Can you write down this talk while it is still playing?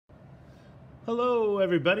Hello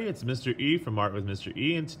everybody, it's Mr. E from Art with Mr.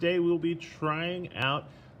 E, and today we'll be trying out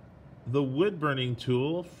the wood burning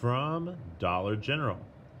tool from Dollar General.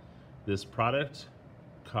 This product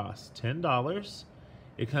costs $10.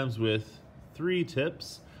 It comes with 3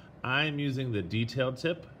 tips. I'm using the detailed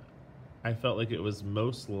tip. I felt like it was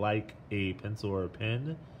most like a pencil or a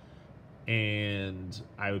pen, and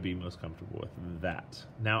I would be most comfortable with that.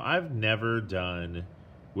 Now, I've never done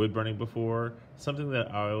wood burning before, something that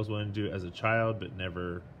I always wanted to do as a child but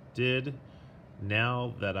never did.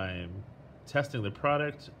 Now that I'm testing the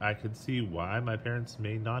product, I could see why my parents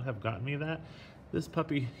may not have gotten me that. This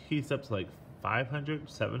puppy heats up to like 500,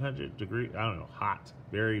 700 degrees, I don't know, hot,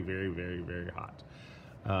 very, very, very, very hot.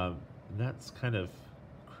 That's kind of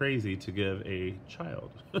crazy to give a child,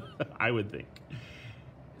 I would think.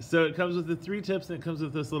 So it comes with the 3 tips, and it comes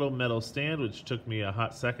with this little metal stand, which took me a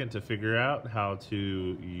hot second to figure out how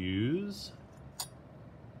to use.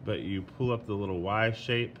 But you pull up the little Y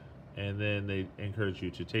shape, and then they encourage you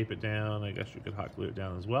to tape it down. I guess you could hot glue it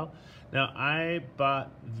down as well. Now, I bought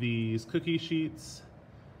these cookie sheets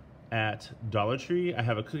at Dollar Tree. I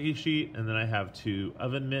have a cookie sheet, and then I have 2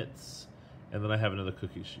 oven mitts, and then I have another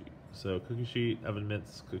cookie sheet. So cookie sheet, oven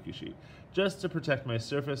mitts, cookie sheet. Just to protect my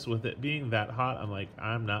surface. With it being that hot, I'm like,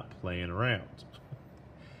 I'm not playing around.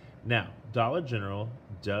 Now, Dollar General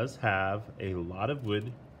does have a lot of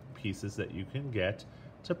wood pieces that you can get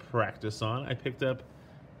to practice on. I picked up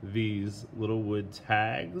these little wood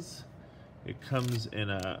tags. It comes in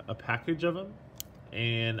a package of them,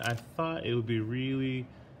 and I thought it would be really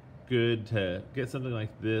good to get something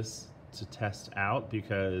like this to test out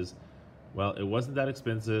because, well, it wasn't that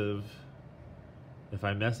expensive. If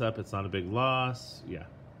I mess up, it's not a big loss. Yeah,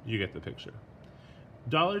 you get the picture.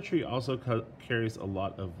 Dollar Tree also carries a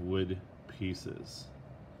lot of wood pieces.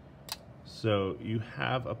 So you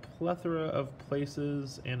have a plethora of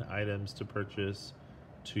places and items to purchase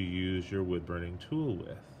to use your wood burning tool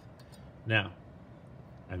with. Now,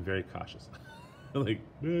 I'm very cautious. Like,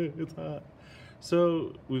 it's hot.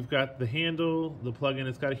 So we've got the handle, the plug-in.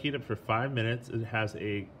 It's got to heat up for 5 minutes. It has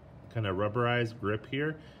a kind of rubberized grip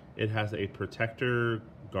here. It has a protector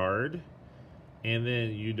guard, and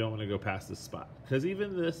then you don't want to go past this spot because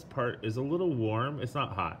even this part is a little warm. It's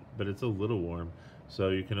not hot, but it's a little warm, so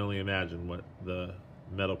you can only imagine what the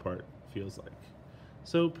metal part feels like.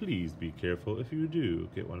 So please be careful if you do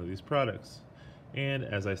get one of these products. And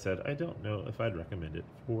as I said, I don't know if I'd recommend it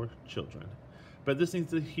for children, but this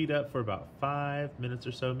needs to heat up for about 5 minutes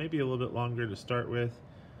or so, maybe a little bit longer to start with.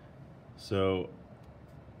 So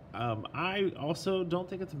I also don't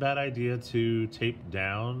think it's a bad idea to tape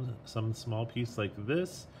down some small piece like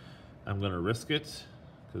this. I'm going to risk it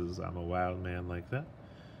because I'm a wild man like that.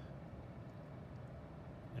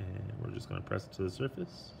 And we're just going to press it to the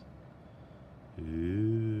surface.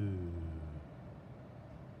 Ooh.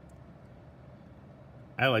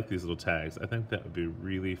 I like these little tags. I think that would be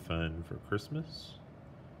really fun for Christmas.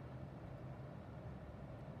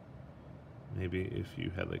 Maybe if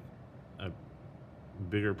you had like a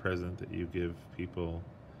bigger present that you give people.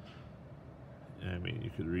 I mean, you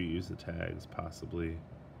could reuse the tags possibly.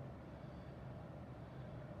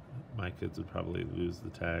 My kids would probably lose the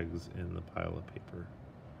tags in the pile of paper,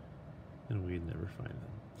 and we'd never find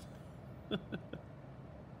them.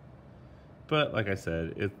 But like I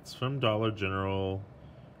said, it's from Dollar General.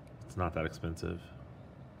 It's not that expensive,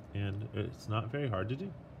 and it's not very hard to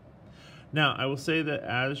do. Now, I will say that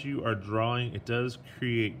as you are drawing, it does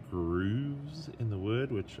create grooves in the wood,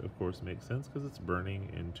 which of course makes sense because it's burning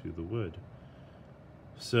into the wood.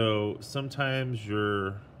 So sometimes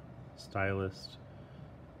your stylist,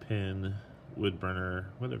 pen, wood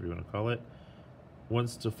burner, whatever you want to call it,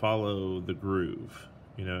 wants to follow the groove.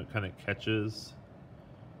 You know, it kind of catches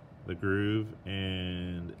the groove,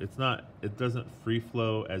 and it doesn't free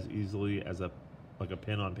flow as easily as like a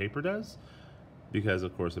pen on paper does. Because,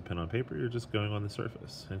 of course, a pen on paper, you're just going on the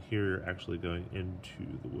surface. And here you're actually going into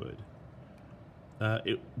the wood.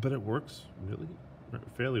 But it works really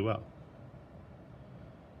fairly well.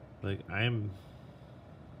 Like,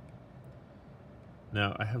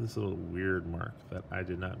 now, I have this little weird mark that I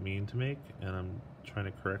did not mean to make, and I'm trying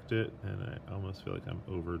to correct it, and I almost feel like I'm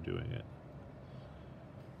overdoing it.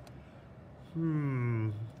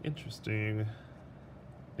 Interesting.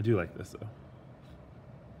 I do like this, though.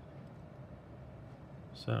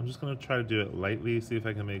 So I'm just going to try to do it lightly, see if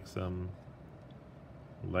I can make some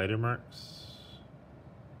lighter marks.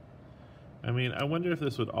 I mean, I wonder if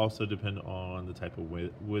this would also depend on the type of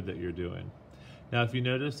wood that you're doing. Now, if you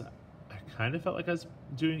notice, I kind of felt like I was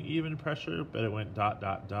doing even pressure, but it went dot,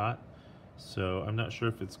 dot, dot. So I'm not sure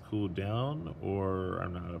if it's cooled down or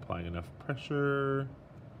I'm not applying enough pressure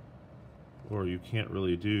or you can't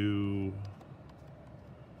really do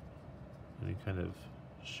any kind of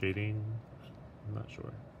shading. I'm not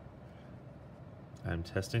sure. I'm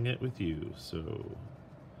testing it with you, so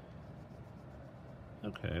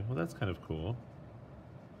okay, well that's kind of cool.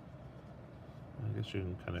 I guess you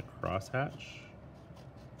can kind of crosshatch.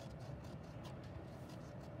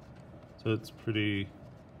 So it's pretty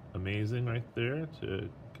amazing right there to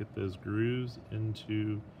get those grooves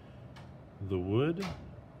into the wood.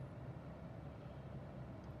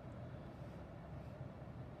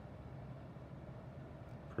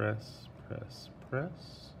 Press, press,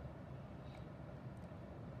 press.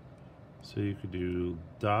 So you could do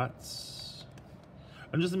dots.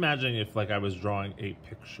 I'm just imagining if like I was drawing a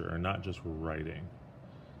picture and not just writing.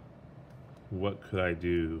 What could I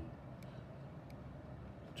do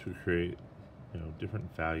to create, you know,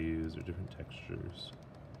 different values or different textures?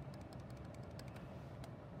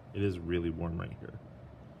 It is really warm right here,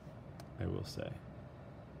 I will say.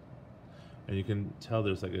 And you can tell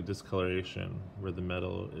there's like a discoloration where the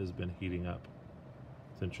metal has been heating up.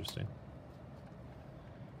 It's interesting.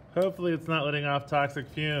 Hopefully it's not letting off toxic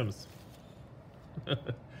fumes.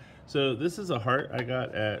 So this is a heart I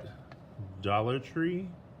got at Dollar Tree.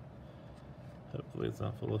 Hopefully it's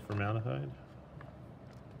not full of formaldehyde.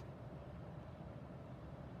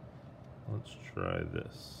 Let's try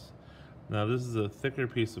this. Now this is a thicker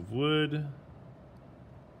piece of wood.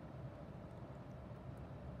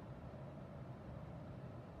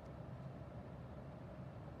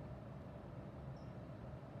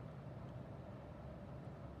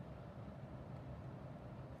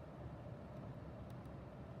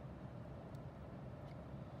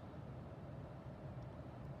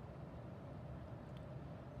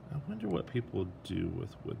 I wonder what people do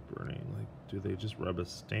with wood burning. Like, do they just rub a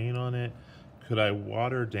stain on it? Could I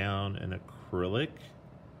water down an acrylic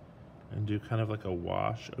and do kind of like a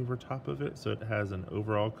wash over top of it so it has an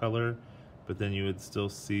overall color, but then you would still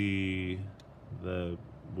see the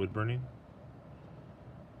wood burning?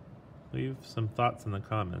 Leave some thoughts in the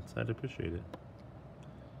comments. I'd appreciate it.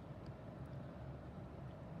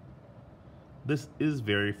 This is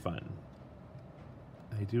very fun.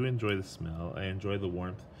 I do enjoy the smell. I enjoy the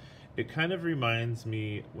warmth. It kind of reminds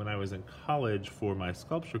me when I was in college for my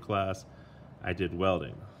sculpture class, I did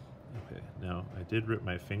welding. Okay, now I did rip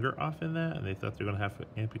my finger off in that, and they thought they were gonna have to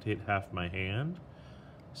amputate half my hand.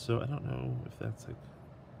 So I don't know if that's like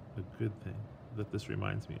a good thing that this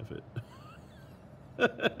reminds me of it.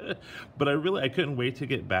 But I couldn't wait to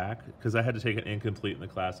get back because I had to take an incomplete in the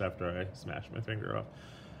class after I smashed my finger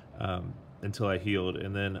off. Until I healed,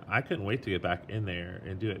 and then I couldn't wait to get back in there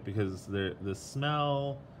and do it because the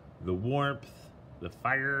smell, the warmth, the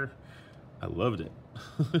fire, I loved it.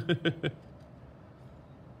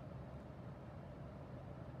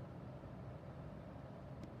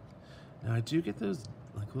 Now I do get those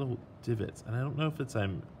like little divots, and I don't know if it's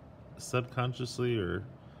I'm subconsciously or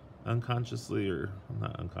unconsciously, or I'm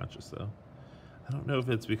not unconscious though. I don't know if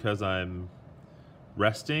it's because I'm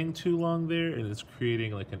resting too long there and it's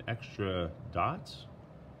creating like an extra dot.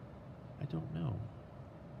 I don't know.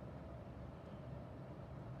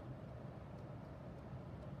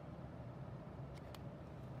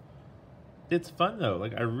 It's fun though.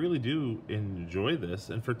 Like I really do enjoy this,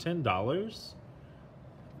 and for $10,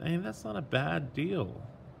 I mean that's not a bad deal.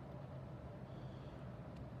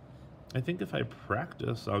 I think if I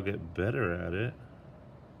practice, I'll get better at it.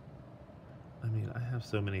 I mean, I have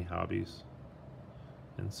so many hobbies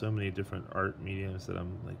and so many different art mediums that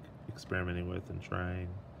I'm like experimenting with and trying.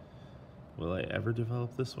 Will I ever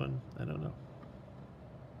develop this one? I don't know.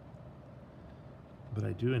 But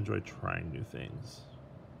I do enjoy trying new things.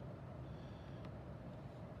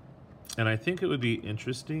 And I think it would be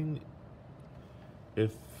interesting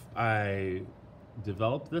if I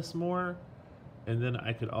developed this more, and then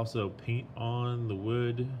I could also paint on the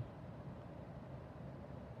wood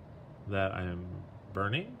that I'm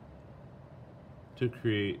burning to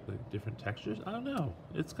create like different textures. I don't know.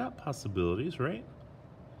 It's got possibilities, right?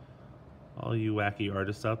 All you wacky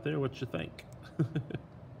artists out there, what you think?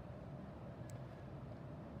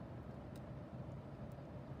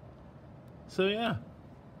 So yeah,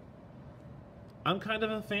 I'm kind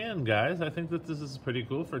of a fan, guys. I think that this is pretty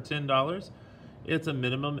cool for $10. It's a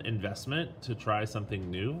minimum investment to try something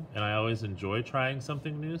new, and I always enjoy trying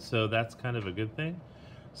something new, so that's kind of a good thing.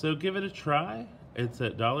 So give it a try. It's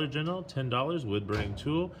at Dollar General, $10 wood burning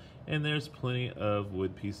tool, and there's plenty of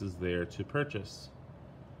wood pieces there to purchase.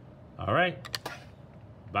 All right,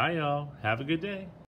 bye y'all. Have a good day.